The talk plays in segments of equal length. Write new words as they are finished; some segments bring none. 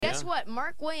guess what?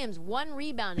 Mark Williams, 1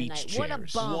 rebound Beach tonight. What a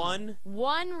chairs. bum.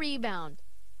 One rebound.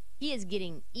 He is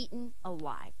getting eaten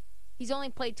alive. He's only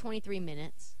played 23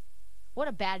 minutes. What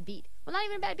a bad beat. Well, not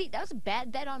even a bad beat. That was a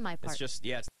bad bet on my part. It's just,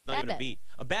 it's not Bad even bet. a beat.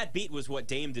 A bad beat was what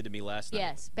Dame did to me last night.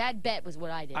 Yes, bad bet was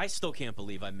what I did. I still can't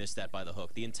believe I missed that by the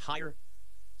hook. The entire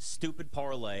stupid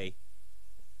parlay,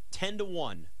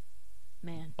 10-1.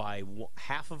 Man. By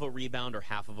half of a rebound or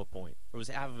half of a point. Or it was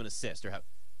half of an assist. Or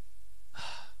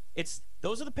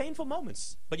those are the painful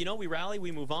moments. But, we rally,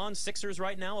 we move on. Sixers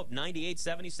right now up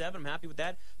 98-77. I'm happy with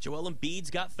that. Joel Embiid's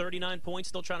got 39 points,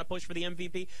 still trying to push for the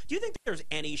MVP. Do you think there's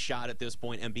any shot at this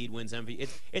point Embiid wins MVP?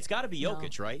 It's got to be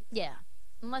Jokic, right? Yeah.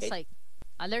 Unless,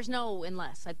 there's no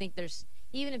unless. I think there's,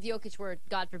 even if Jokic were,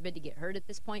 God forbid, to get hurt at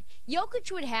this point,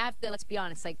 Jokic would have to, let's be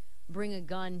honest, bring a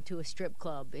gun to a strip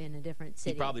club in a different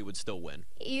city. He probably would still win.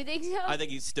 You think so? I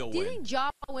think he'd still win. Do you think Ja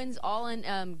wins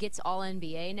gets all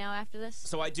NBA now after this?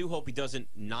 So I do hope he doesn't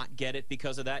not get it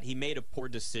because of that. He made a poor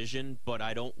decision, but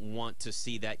I don't want to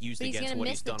see that used against what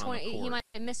he's done on the court. He might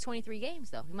miss 23 games,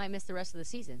 though. He might miss the rest of the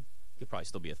season. He'll probably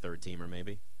still be a third teamer,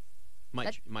 maybe.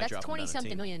 Might That's drop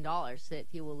 $20-something million that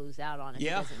he will lose out on if he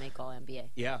doesn't make all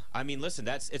NBA. Yeah, I mean, listen,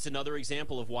 it's another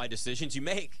example of why decisions you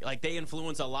make, they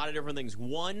influence a lot of different things.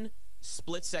 One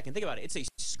split second. Think about it. It's a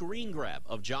screen grab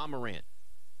of Ja Morant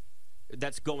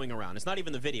that's going around. It's not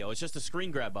even the video. It's just a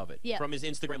screen grab of it from his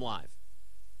Instagram Live.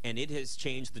 And it has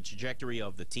changed the trajectory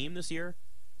of the team this year,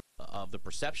 of the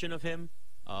perception of him,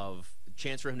 of the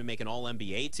chance for him to make an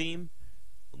all-NBA team,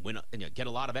 get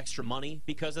a lot of extra money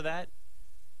because of that,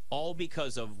 all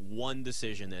because of one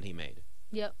decision that he made.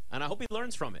 Yep. And I hope he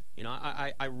learns from it.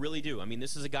 I really do. I mean,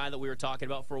 this is a guy that we were talking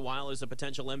about for a while as a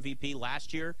potential MVP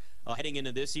last year, heading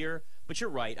into this year. But you're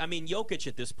right. I mean, Jokic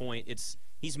at this point,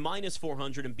 he's minus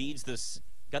 400, and Embiid's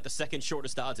got the second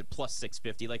shortest odds at plus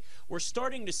 650. We're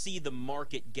starting to see the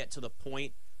market get to the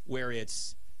point where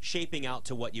it's shaping out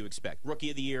to what you expect. Rookie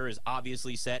of the Year is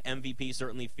obviously set. MVP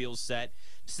certainly feels set.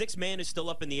 Sixth man is still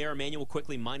up in the air. Emmanuel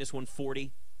Quickley minus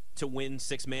 140 to win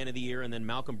Sixth Man of the Year, and then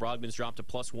Malcolm Brogdon's dropped to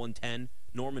plus 110.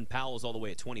 Norman Powell's all the way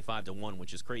at 25-1,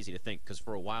 which is crazy to think because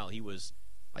for a while he was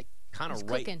kind of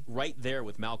right there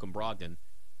with Malcolm Brogdon.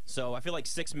 So I feel like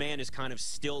Sixth Man is kind of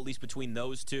still, at least between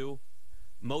those two.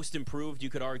 Most improved, you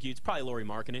could argue, it's probably Lauri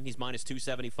Markkanen. He's minus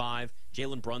 275.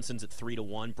 Jalen Brunson's at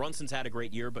 3-1. Brunson's had a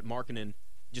great year, but Markkanen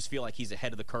just feel like he's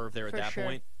ahead of the curve there at that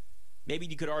point. Maybe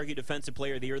you could argue Defensive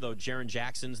Player of the Year, though. Jaren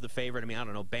Jackson's the favorite. I mean, I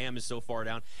don't know. Bam is so far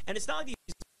down. And it's not like these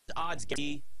odds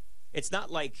it's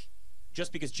not like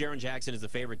just because Jaren Jackson is the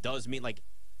favorite does mean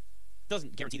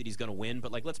doesn't guarantee that he's going to win,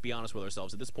 but let's be honest with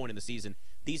ourselves. At this point in the season,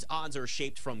 these odds are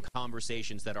shaped from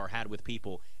conversations that are had with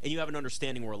people, and you have an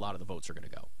understanding where a lot of the votes are going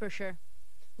to go. For sure.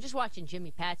 I'm just watching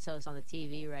Jimmy Patsos on the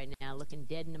TV right now, looking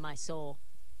dead into my soul.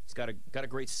 He's got a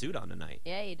great suit on tonight.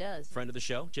 Yeah, he does. Friend of the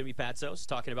show, Jimmy Patsos,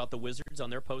 talking about the Wizards on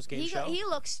their post-game show. He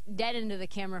looks dead into the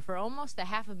camera for almost a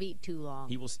half a beat too long.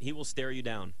 He will stare you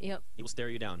down. Yep. He will stare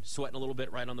you down. Sweating a little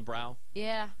bit right on the brow.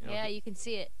 Yeah, you can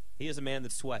see it. He is a man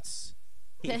that sweats.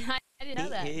 I didn't know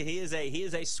that. He is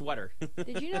a sweater.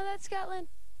 Did you know that, Scotland?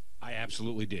 I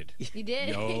absolutely did. You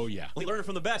did? Oh, yeah. We learned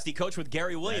from the best. He coached with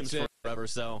Gary Williams forever,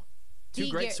 so two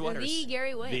great sweaters. The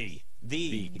Gary Williams.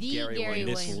 The Gary Williams.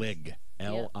 Miss Lig.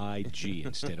 L-I-G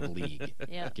instead of league.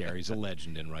 Yep. Gary's a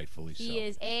legend, and rightfully so. He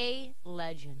is a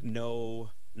legend. No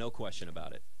question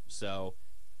about it. So,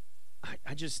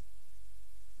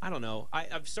 I don't know.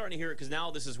 I'm starting to hear it because now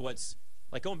this is what's,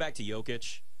 going back to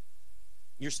Jokic,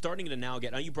 you're starting to now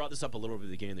get, you brought this up a little bit at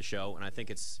the beginning of the show, and I think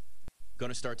it's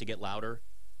going to start to get louder.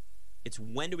 It's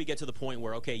when do we get to the point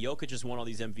where, okay, Jokic has won all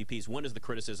these MVPs. When does the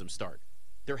criticism start?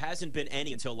 There hasn't been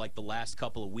any until the last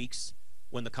couple of weeks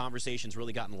when the conversation's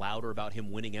really gotten louder about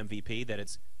him winning MVP, that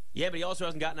it's, but he also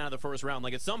hasn't gotten out of the first round.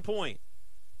 At some point,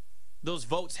 those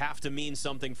votes have to mean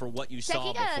something for what you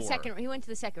saw before. He went to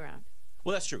the second round.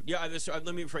 Well, that's true. Yeah,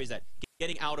 let me rephrase that.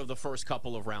 Getting out of the first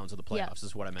couple of rounds of the playoffs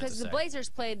is what I meant to say. Because the Blazers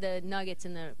played the Nuggets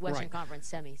in the Western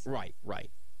Conference semis. Right.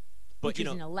 But, which is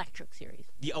an electric series.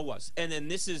 Yeah, it was. And then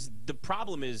the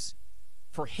problem is,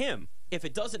 for him, if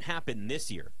it doesn't happen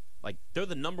this year, they're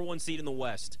the number one seed in the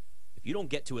West, if you don't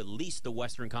get to at least the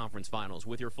Western Conference Finals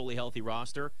with your fully healthy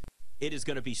roster, it is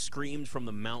going to be screamed from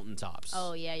the mountaintops.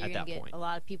 Oh, yeah, you're going to get a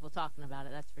lot of people talking about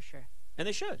it, that's for sure. And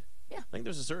they should. Yeah. I think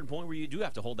there's a certain point where you do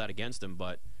have to hold that against them,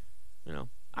 but,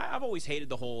 I've always hated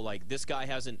the whole, this guy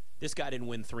didn't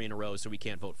win 3 in a row, so we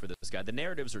can't vote for this guy. The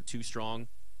narratives are too strong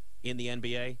in the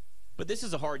NBA, but this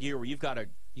is a hard year where you got to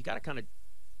kind of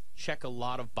check a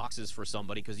lot of boxes for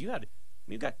somebody, because you've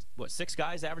got, 6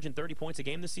 guys averaging 30 points a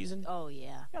game this season? Oh,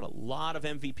 yeah. You got a lot of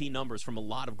MVP numbers from a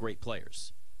lot of great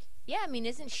players. Yeah, I mean,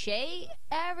 isn't Shea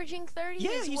averaging 30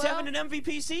 Yeah, as he's well? having an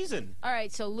MVP season. All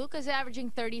right, so Luka's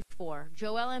averaging 34.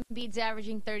 Joel Embiid's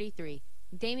averaging 33.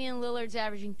 Damian Lillard's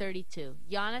averaging 32.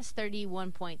 Giannis,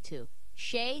 31.2.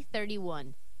 Shea,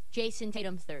 31. Jason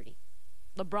Tatum, 30.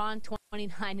 LeBron,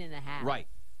 29.5. Right.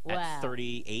 Wow. At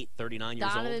 38, 39 years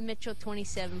Donovan old. Mitchell,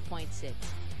 27.6.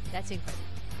 That's incredible.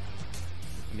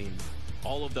 I mean,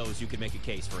 all of those you could make a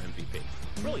case for MVP.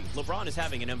 Really, LeBron is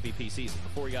having an MVP season.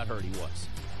 Before he got hurt, he was.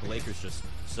 The Lakers just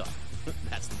suck.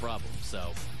 That's the problem.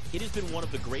 So it has been one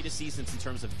of the greatest seasons in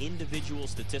terms of individual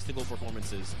statistical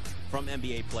performances from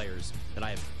NBA players that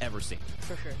I have ever seen.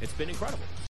 For sure. It's been incredible.